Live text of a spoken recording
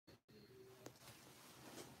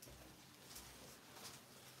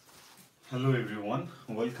Hello everyone,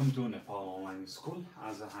 welcome to Nepal Online School.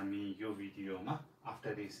 आज हामी यो भिडियोमा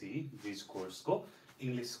आफ्टर एसी बिज कोर्सको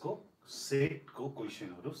इङ्ग्लिसको सेटको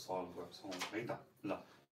क्वेसनहरु सल्भ गर्छौं है त। ल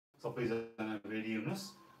सबैजना रेडी हुनुस्।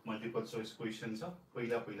 मल्टिपल चोइस क्वेसन छ।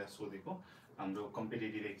 पहिला सोधेको हाम्रो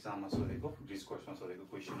कम्पिटिटिभ एक्जाममा सोधेको बिज कोर्समा सोधेको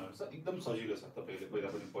क्वेसनहरु छ। एकदम सजिलो छ, तपाईले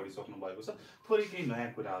पहिला पनि पढिसक्नु भएको छ। थोरै केही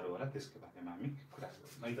नयाँ कुराहरु होला, त्यसको बारेमा हामी कुरा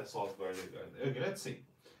गरौँ है त, सल्भ गर्दै। Okay, let's see.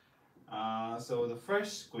 So the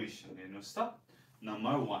first question is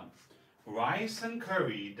number 1. Rice and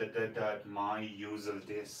curry my usual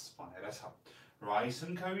dish. Rice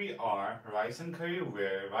and curry are, rice and curry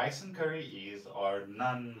where, rice and curry is or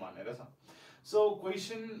none. So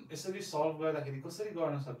question यसरी solve गर्दाखेरि कसरी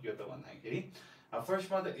गर्न सकियो त भन्दाखेरि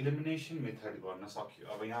first मा त elimination method गर्न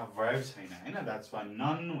सकियो। अब यहाँ verb छैन हैन, that's why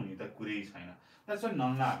none हुने त कुरै छैन। That's why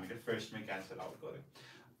none लाई हामीले first मै cancel out गर्यौं।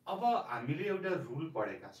 अब हामीले एउटा रुल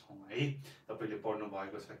पढेका छौं है, तपाईले पढ्नु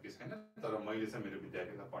भएको छ कि छैन, तर मैले चाहिँ मेरो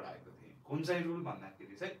विद्यार्थीलाई पढाएको थिएँ। कुन चाहिँ रुल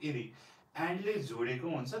भन्दाखेरि चाहिँ यदि एन्ड ले जोडेको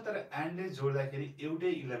हुन्छ तर एन्ड ले जोड्दाखेरि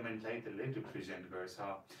एउटै इलिमेन्टलाई त्यसले रिप्रेजेन्ट गर्छ,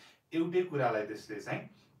 एउटै कुरालाई त्यसले चाहिँ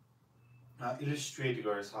इलिस्ट्रेट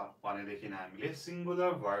गर्छ भनेदेखि हामीले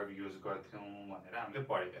सिंगुलर वर्ब युज गर्थ्यौं भनेर हामीले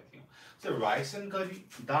पढेका थियौं। सो राइस एन्ड करी,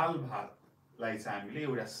 दाल भातलाई चाहिँ हामीले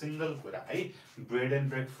एउटा सिंगल कुरा है, ब्रेड एन्ड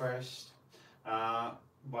ब्रेकफास्ट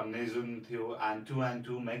भन्ने जुन थियो, and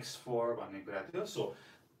two makes four भन्ने कुरा थियो। सो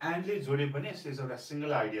एन्ड ले जोडे पनि यसले एउटा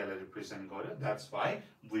सिंगल आइडियालाई रिप्रेजेन्ट गर्यो। That's why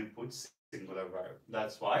we put singular verb.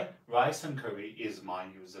 That's why rice and curry is my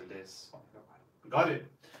usual dish. Got it?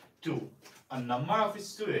 2. A number of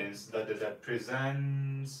students that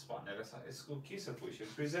presents भनेर छ। यसको के छ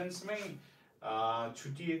क्वेशन? Presents मै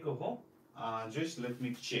छुटिएको हो। Just let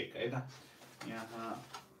me check है त। यहाँ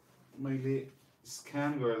मैले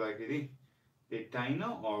स्क्यान गर्दाखेरि भेटाइन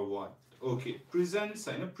or what? Okay, presents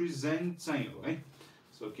हैन, present चाहिँ हो है।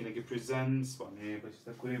 सो किनकि presents भनेपछि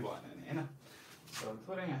त कुरै भएन नि हैन। सो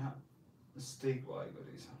थोरै यहाँ मिस्टेक भएको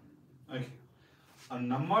रहेछ। Okay. A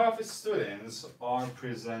number of students are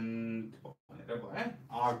present भनेर भयो,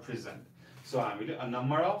 are present. So हामीले a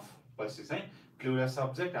number of पछि चाहिँ plural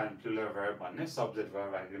subject and plural verb भन्ने subject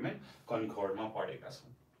verb agreement concord मा पढेका छौं।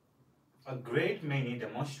 A great many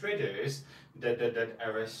demonstrators that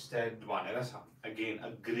arrested भनेर छ। Again,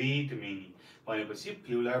 a great many भनेपछि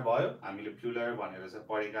plural भयो, हामीले plural भनेर चाहिँ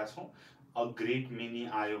पढेका छौं। A great many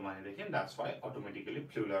आयो भनेदेखि that's why automatically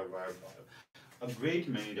plural verb भयो। A great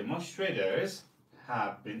many demonstrators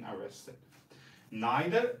have been arrested.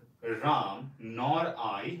 Neither Ram nor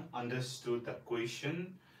I understood the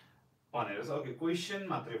question भनेर छ। Okay, question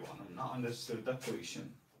मात्रै भनौं न, understood the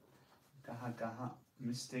question। कहाँ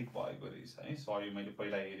मिस्टेक भएको रहेछ है, सरी मैले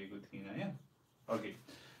पहिला हेरेको थिइन है। Okay,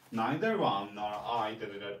 neither Ram nor I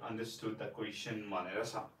understood the question भनेर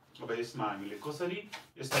छ। अब यसमा हामीले कसरी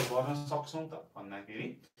यसलाई गर्न सक्छौं त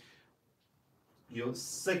भन्दाखेरि यो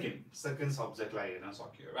second subjectलाई हेर्न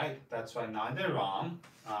सक्यो, right? That's why neither Ram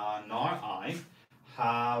nor I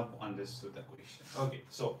have understood the question. Okay,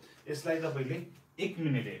 so यसलाई तपाईले 1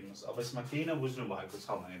 मिनेट हेर्नुस्। अब यसमा केही नबुझ्नु भएको छ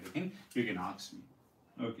भनेदेखि you can ask me.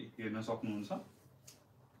 Okay, हेर्न सक्नुहुन्छ?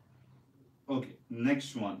 Okay,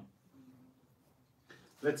 next one.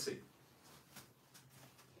 Let's see.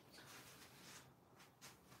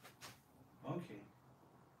 Okay.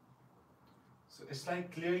 So यसलाई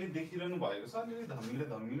क्लियरली देखिरहनु भएको छ, अलि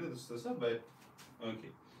धमिलो जस्तो छ, but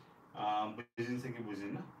okay. बुझिन्छ कि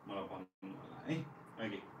बुझिन्न मलाई भन्नु होला है।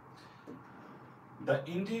 Okay. The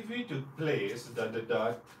interview took place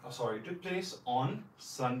took place on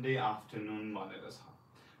Sunday afternoon भनेर छ।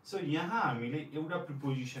 So यहाँ हामीले एउटा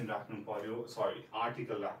preposition राख्नु पर्यो,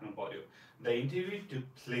 article राख्नु पर्यो। The interview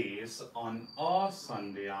took place on a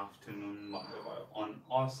Sunday afternoon भनेर भयो, on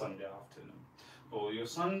a Sunday afternoon। हो यो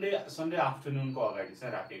Sunday afternoon को अगाडि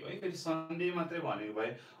चाहिँ राखेको है। फेरि Sunday मात्रै भनेको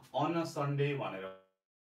भए on a Sunday भनेर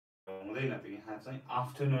हुँदैन त, यहाँ चाहिँ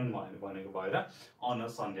afternoon भनेको भएर on a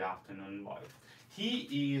Sunday afternoon भयो।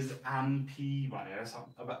 He is MP भनेर छ।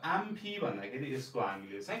 अब MP भन्दाखेरि यसको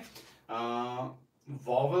हामीले चाहिँ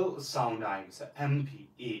vowel sound आएको छ, MP,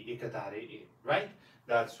 A, एकतारे A, right?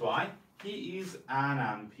 That's why he is an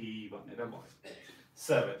MP भनेर भयो।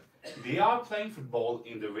 7. They are playing football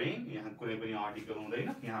in the rain. यहाँ कुनै पनि आर्टिकल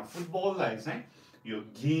हुँदैन, यहाँ फुटबललाई चाहिँ यो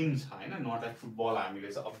गेम छ हैन, not like football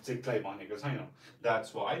हामीले चाहिँ अब्जेक्टलाई भनेको छैनौं।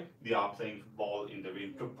 That's why they are playing football in the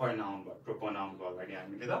rain. Proper noun भयो, proper noun को अगाडि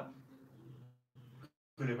हामीले त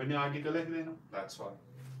कुनै पनि article लेख्दैनौं। That's why.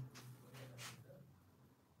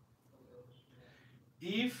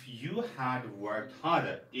 If you had worked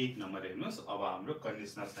harder, 8 number हेर्नुस्। अब हाम्रो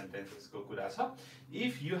conditional sentences को कुरा छ।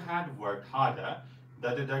 If you had worked harder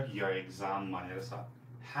your exam भनेर छ।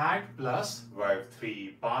 had plus verb 3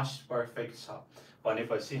 past perfect छ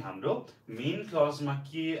भनेपछि हाम्रो मेन क्लजमा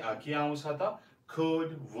के आउँछ त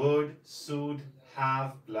could, would, should,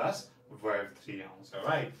 have plus verb 3 आउँछ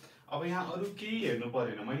राइट अब यहाँ अरु केही हेर्नु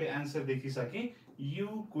परेन मैले answer देखिसके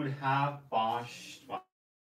you could have passed